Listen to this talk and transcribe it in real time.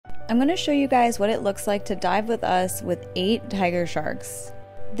I'm going to show you guys what it looks like to dive with us with 8 tiger sharks.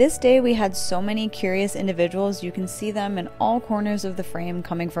 This day we had so many curious individuals, you can see them in all corners of the frame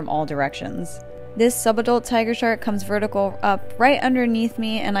coming from all directions. This subadult tiger shark comes vertical up right underneath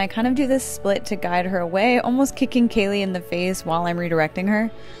me, and I kind of do this split to guide her away, almost kicking Kayleigh in the face while I'm redirecting her.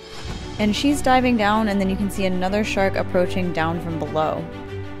 And she's diving down, and then you can see another shark approaching down from below.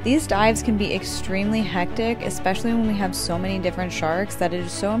 These dives can be extremely hectic, especially when we have so many different sharks, that it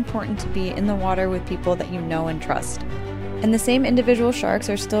is so important to be in the water with people that you know and trust. And the same individual sharks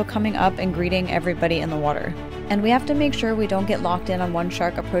are still coming up and greeting everybody in the water. And we have to make sure we don't get locked in on one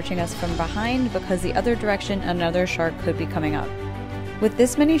shark approaching us from behind, because the other direction another shark could be coming up. With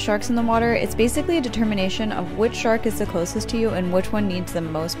this many sharks in the water, it's basically a determination of which shark is the closest to you and which one needs the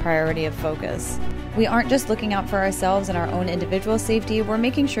most priority of focus. We aren't just looking out for ourselves and our own individual safety, we're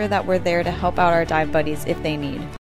making sure that we're there to help out our dive buddies if they need.